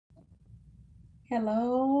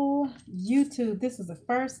Hello, YouTube. This is the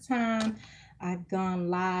first time I've gone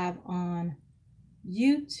live on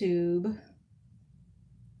YouTube.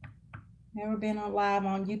 Never been on live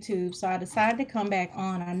on YouTube, so I decided to come back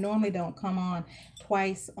on. I normally don't come on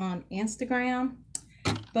twice on Instagram,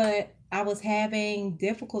 but I was having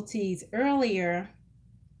difficulties earlier.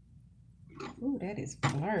 Ooh, that is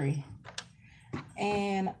blurry.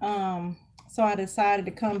 And so I decided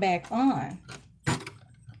to come back on.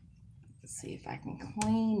 See if I can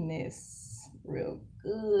clean this real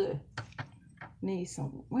good. Need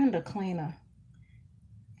some window cleaner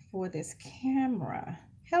for this camera.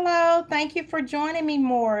 Hello, thank you for joining me,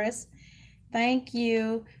 Morris. Thank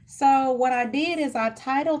you. So what I did is I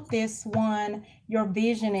titled this one, Your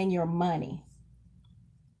Vision and Your Money.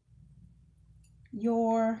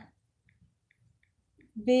 Your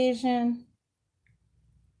vision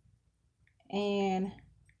and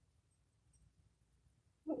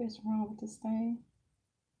what is wrong with this thing?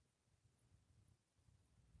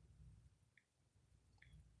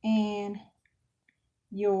 And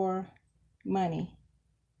your money.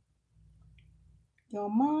 Your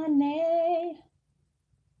money.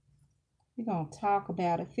 We're going to talk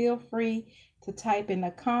about it. Feel free to type in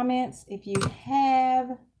the comments if you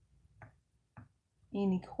have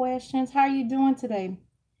any questions. How are you doing today?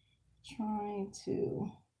 Trying to.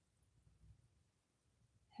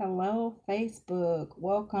 Hello, Facebook.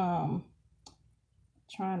 Welcome.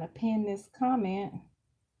 Trying to pin this comment.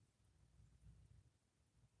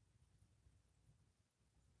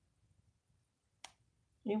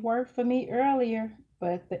 It worked for me earlier,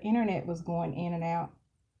 but the internet was going in and out.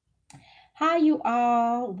 Hi, you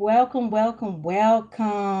all. Welcome, welcome,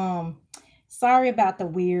 welcome. Sorry about the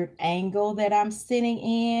weird angle that I'm sitting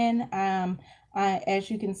in. As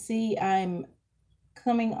you can see, I'm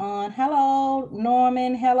coming on. Hello,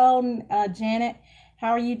 Norman. Hello, Janet. How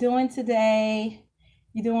are you doing today?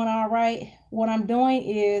 You doing all right? What I'm doing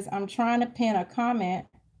is I'm trying to pin a comment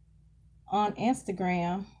on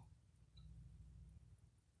Instagram,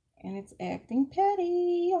 and it's acting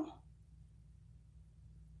petty.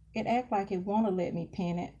 It act like it want to let me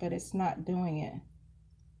pin it, but it's not doing it.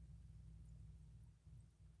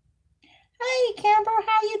 Hey, Kimber,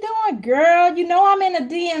 how you doing, girl? You know I'm in a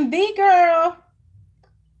DMV, girl.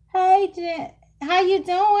 Hey, Jen, how you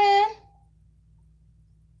doing?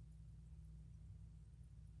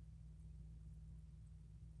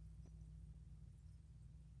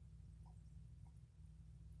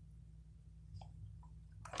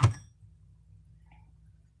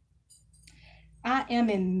 I am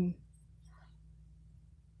in.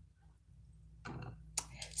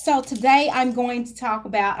 So today I'm going to talk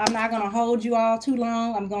about, I'm not going to hold you all too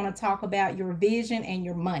long. I'm going to talk about your vision and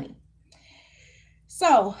your money.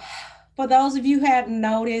 So for those of you who haven't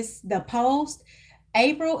noticed the post,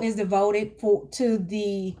 April is devoted to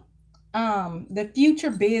the future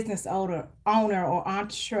business owner or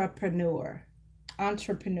entrepreneur.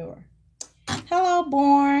 Hello,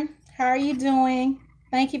 Born. How are you doing?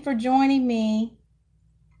 Thank you for joining me.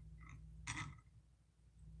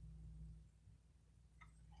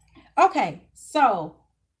 Okay, so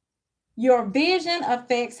your vision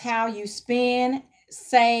affects how you spend,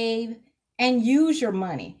 save, and use your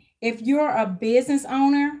money. If you're a business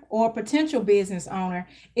owner or a potential business owner,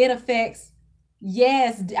 it affects,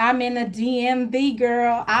 yes, I'm in the DMV,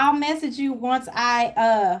 girl. I'll message you once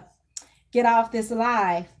I get off this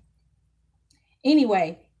live.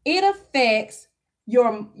 Anyway, it affects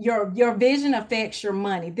your vision affects your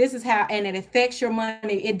money. This is how, and it affects your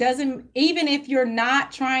money. It doesn't, even if you're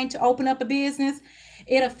not trying to open up a business,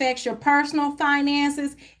 it affects your personal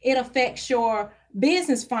finances. It affects your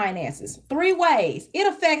business finances. 3 ways. It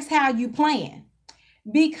affects how you plan.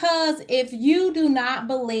 Because if you do not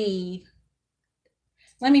believe,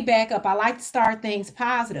 let me back up. I like to start things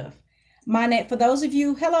positive. For those of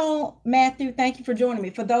you, hello, Matthew, thank you for joining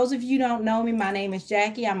me. For those of you who don't know me, my name is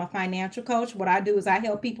Jackie. I'm a financial coach. What I do is I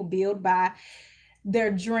help people build by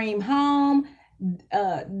their dream home,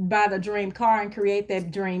 buy the dream car, and create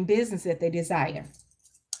that dream business that they desire.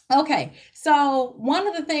 Okay, so one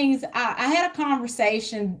of the things I had a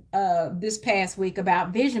conversation this past week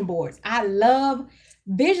about vision boards. I love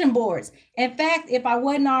vision boards. In fact, if I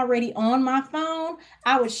wasn't already on my phone,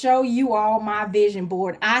 I would show you all my vision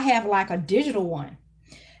board. I have like a digital one.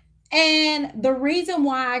 And the reason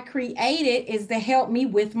why I created is to help me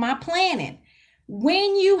with my planning.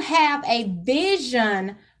 When you have a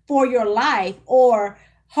vision for your life or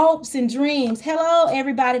hopes and dreams. Hello,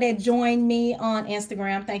 everybody that joined me on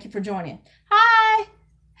Instagram. Thank you for joining. Hi.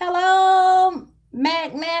 Hello,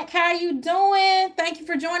 Mac. How are you doing? Thank you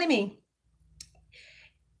for joining me.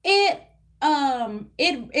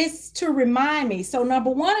 it is to remind me. So number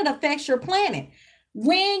one, it affects your planning.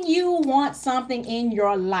 When you want something in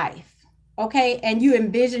your life, okay, and you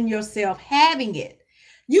envision yourself having it,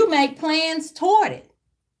 you make plans toward it.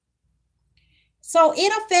 So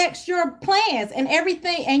it affects your plans and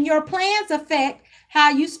everything, and your plans affect how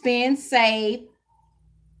you spend, save,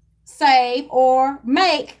 or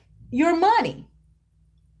make your money.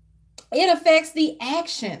 It affects the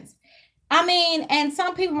actions. I mean, and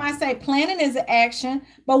some people might say planning is an action,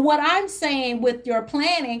 but what I'm saying with your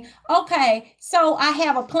planning, okay, so I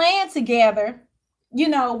have a plan together. You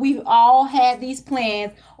know, we've all had these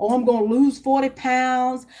plans. Oh, I'm gonna lose 40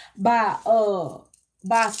 pounds by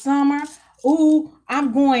summer. Ooh,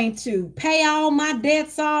 I'm going to pay all my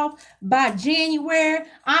debts off by January.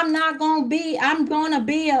 I'm gonna be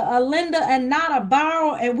a lender and not a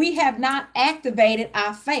borrower, and we have not activated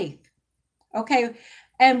our faith. Okay.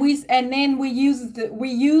 And then we use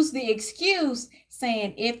the excuse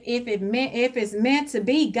saying if it's meant to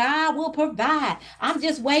be, God will provide. I'm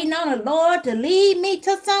just waiting on the Lord to lead me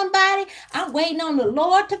to somebody. I'm waiting on the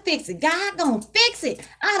Lord to fix it. God gonna fix it.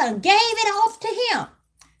 I done gave it off to him.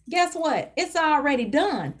 Guess what? It's already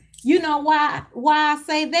done. You know why I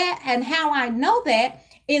say that and how I know that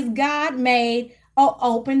is God made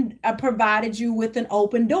provided you with an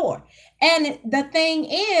open door. And the thing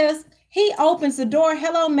is, he opens the door.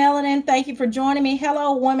 Hello, Melanin. Thank you for joining me.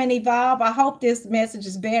 Hello, Woman Evolve. I hope this message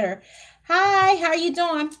is better. Hi, how are you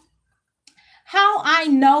doing? How I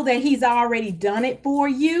know that he's already done it for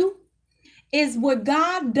you is what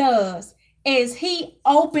God does is he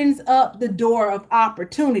opens up the door of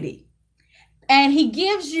opportunity and he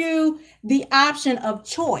gives you the option of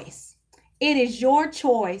choice. It is your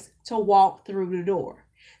choice to walk through the door.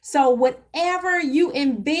 So whatever you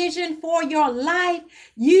envision for your life,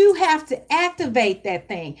 you have to activate that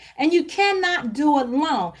thing. And you cannot do it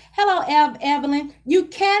alone. Hello, Evelyn. You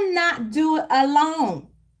cannot do it alone.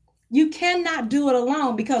 You cannot do it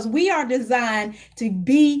alone because we are designed to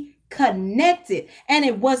be connected. And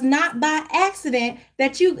it was not by accident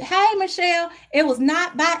that hey, Michelle, it was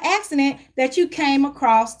not by accident that you came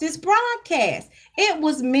across this broadcast. It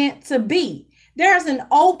was meant to be. There's an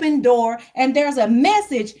open door and there's a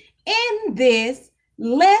message in this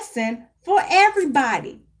lesson for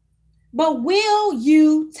everybody. But will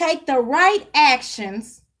you take the right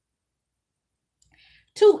actions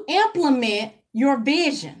to implement your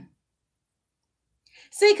vision?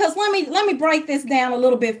 See, because let me break this down a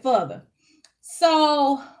little bit further.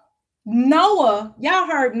 So Noah, y'all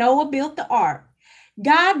heard Noah built the ark.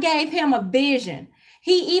 God gave him a vision.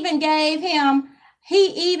 He even gave him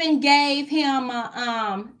hey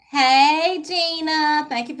Gina,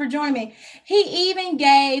 thank you for joining me. He even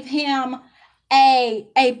gave him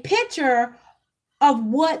a picture of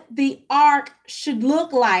what the ark should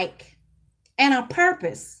look like and a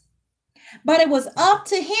purpose. But it was up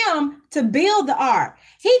to him to build the ark.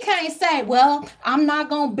 He can't say, well, I'm not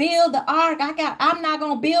going to build the ark. I'm not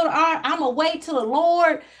going to build the ark. I'm going to wait till the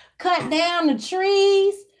Lord cut down the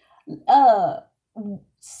trees,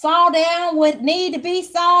 saw down what need to be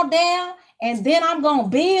sawed down, and then I'm going to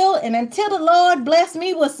build. And until the Lord bless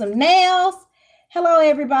me with some nails. Hello,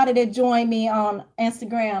 everybody that joined me on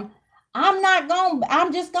Instagram. I'm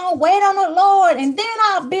just going to wait on the Lord and then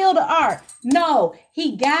I'll build an ark. No,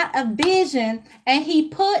 he got a vision and he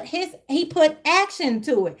put action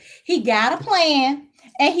to it. He got a plan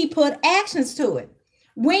and he put actions to it.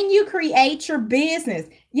 When you create your business,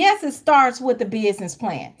 yes, it starts with the business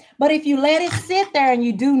plan. But if you let it sit there and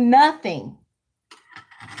you do nothing,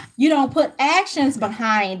 you don't put actions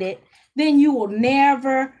behind it, then you will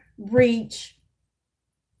never reach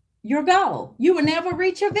your goal. You will never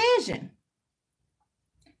reach your vision.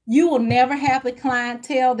 You will never have the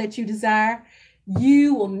clientele that you desire.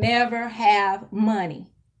 You will never have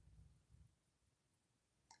money.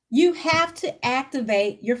 You have to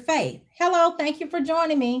activate your faith. Hello, thank you for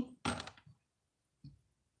joining me.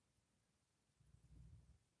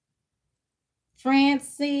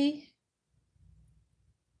 Francie,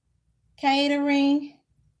 catering.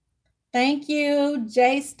 Thank you,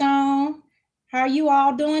 Jay Stone. How are you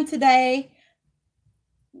all doing today?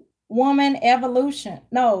 Woman Evolution.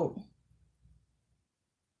 No.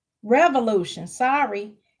 Revolution.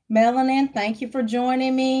 Sorry. Melanin, thank you for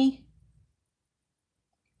joining me.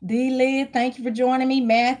 D-Lid, thank you for joining me.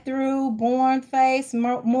 Matthew, Born Face,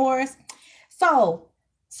 Morris. So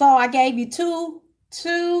I gave you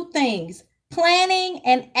two things, planning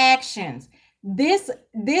and actions. This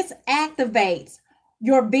activates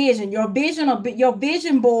your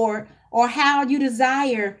vision board, or how you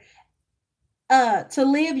desire to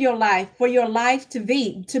live your life, for your life to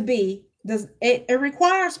be It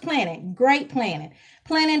requires planning, great planning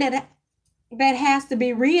that has to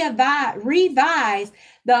be revised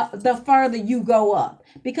the further you go up,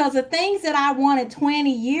 because the things that I wanted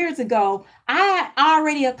 20 years ago, I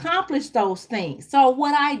already accomplished those things. So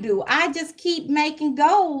what I do, I just keep making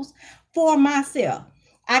goals for myself.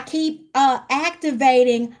 I keep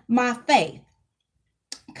activating my faith.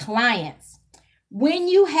 Clients, when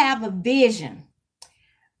you have a vision,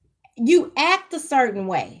 you act a certain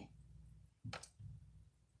way.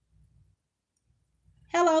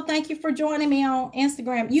 Hello, thank you for joining me on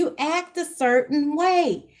Instagram. You act a certain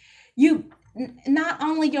way. You not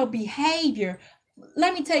only your behavior.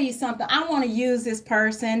 Let me tell you something. I want to use this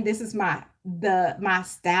person. This is my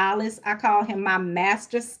stylist. I call him my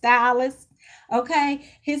master stylist. Okay,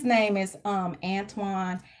 his name is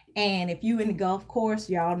Antoine. And if you in the Gulf Coast,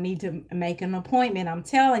 y'all need to make an appointment. I'm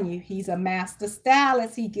telling you, he's a master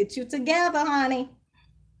stylist. He gets you together, honey.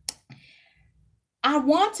 I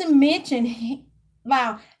want to mention,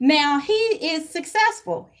 wow, now he is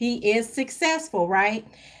successful. He is successful, right?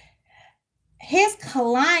 His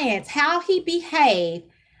clients, how he behaved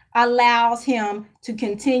allows him to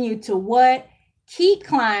continue to what? Keep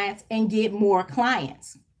clients and get more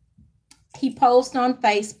clients. He posts on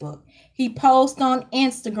Facebook. He posts on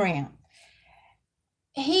Instagram.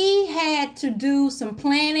 He had to do some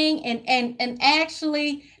planning and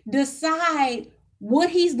actually decide what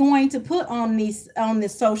he's going to put on this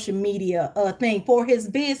social media thing for his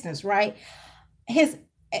business, right? His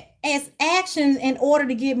actions in order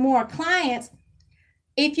to get more clients.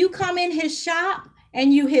 If you come in his shop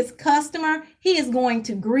and you his customer, he is going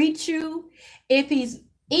to greet you.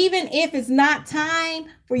 Even if it's not time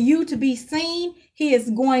for you to be seen, he is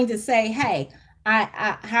going to say, "Hey,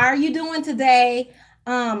 how are you doing today?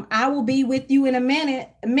 I will be with you in a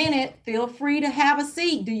minute. Feel free to have a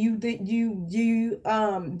seat. Do you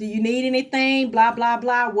need anything? Blah blah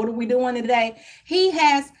blah. What are we doing today?"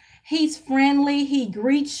 He's friendly. He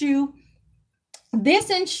greets you. This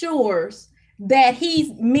ensures that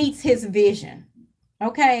he meets his vision.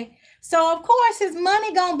 Okay. So of course his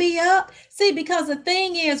money gonna be up. See, because the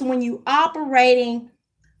thing is, when you operating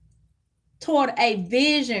toward a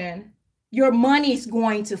vision, your money's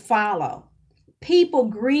going to follow. People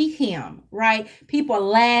greet him, right? People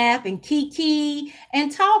laugh and kiki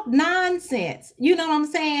and talk nonsense. You know what I'm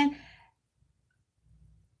saying?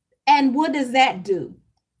 And what does that do?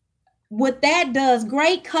 What that does,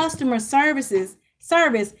 great customer service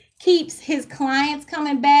keeps his clients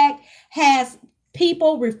coming back, has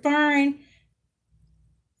people referring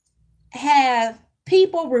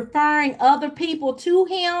other people to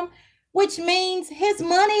him, which means his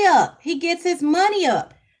money up. He gets his money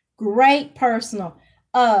up. Great personal.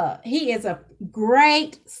 He is a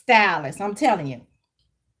great stylist. I'm telling you.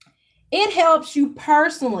 It helps you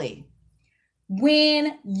personally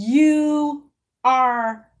when you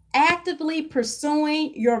are actively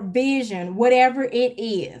pursuing your vision, whatever it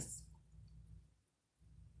is.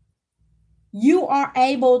 You are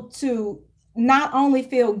able to not only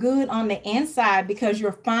feel good on the inside because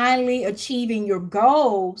you're finally achieving your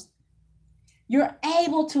goals, you're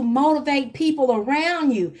able to motivate people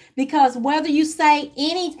around you, because whether you say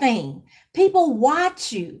anything, people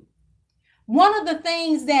watch you. One of the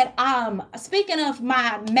things that speaking of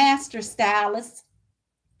my master stylist,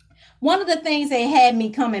 one of the things that had me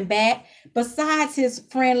coming back, besides his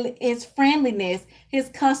friendliness, his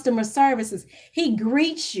customer services, he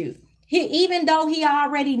greets you. Even though he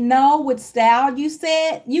already know what style you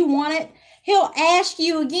said you wanted, he'll ask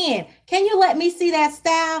you again, "Can you let me see that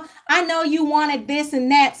style? I know you wanted this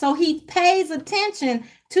and that." So he pays attention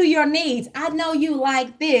to your needs. "I know you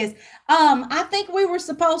like this. I think we were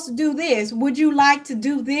supposed to do this. Would you like to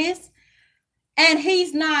do this?" And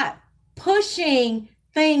he's not pushing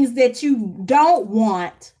things that you don't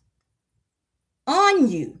want on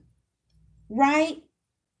you, right?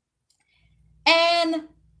 And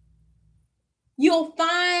you'll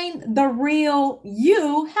find the real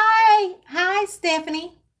you. Hi,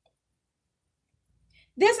 Stephanie.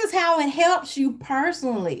 This is how it helps you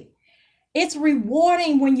personally. It's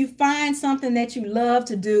rewarding when you find something that you love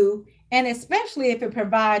to do, and especially if it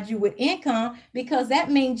provides you with income, because that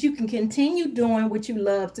means you can continue doing what you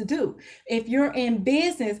love to do. If you're in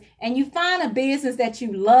business and you find a business that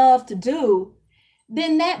you love to do,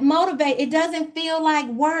 then that motivates. It doesn't feel like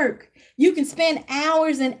work. You can spend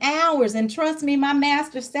hours and hours, and trust me, my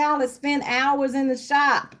master stylist spend hours in the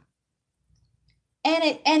shop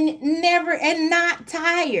and not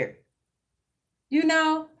tired. You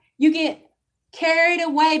know, you get carried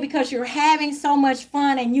away because you're having so much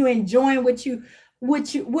fun and you enjoying what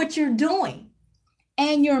you're doing,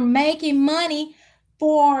 and you're making money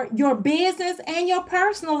for your business and your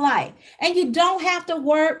personal life. And you don't have to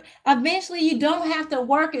work. Eventually, you don't have to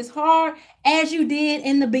work as hard as you did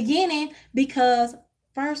in the beginning, because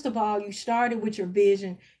first of all, you started with your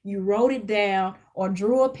vision. You wrote it down or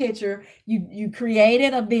drew a picture. You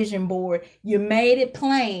created a vision board. You made it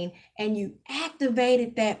plain, and you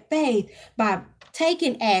activated that faith by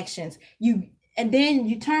taking actions. And then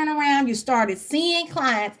you turn around, you started seeing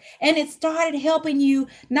clients, and it started helping you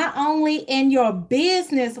not only in your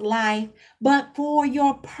business life, but for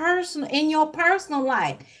your personal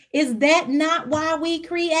life. Is that not why we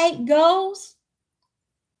create goals?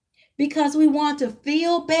 Because we want to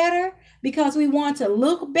feel better, because we want to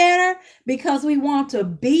look better, because we want to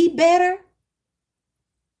be better.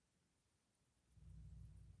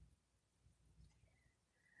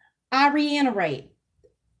 I reiterate,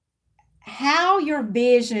 how your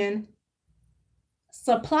vision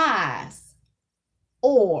supplies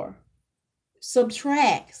or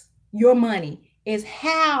subtracts your money is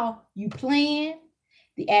how you plan,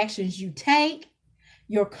 the actions you take,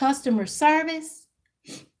 your customer service,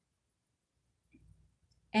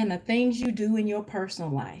 and the things you do in your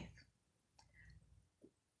personal life.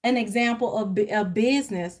 An example of a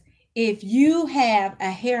business, if you have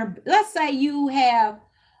a hair, let's say you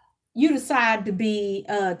decide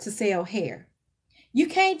to sell hair. You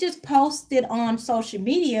can't just post it on social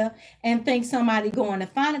media and think somebody going to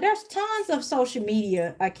find it. There's tons of social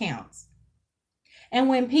media accounts. And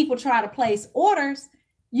when people try to place orders,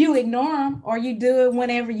 you ignore them, or you do it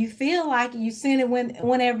whenever you feel like it. You send it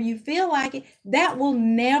whenever you feel like it. That will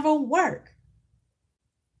never work.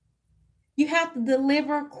 You have to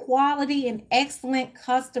deliver quality and excellent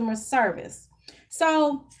customer service.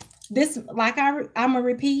 So this, I'm going to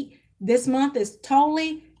repeat, this month is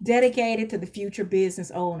totally dedicated to the future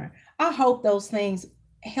business owner. I hope those things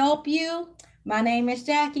help you. My name is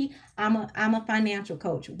Jackie. I'm a financial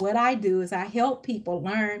coach. What I do is I help people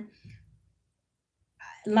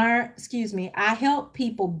I help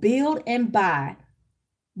people build and buy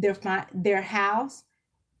their house,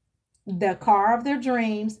 the car of their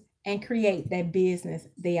dreams, and create that business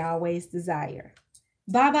they always desire.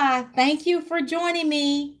 Bye-bye. Thank you for joining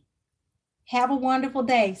me. Have a wonderful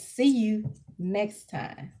day. See you next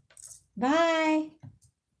time. Bye.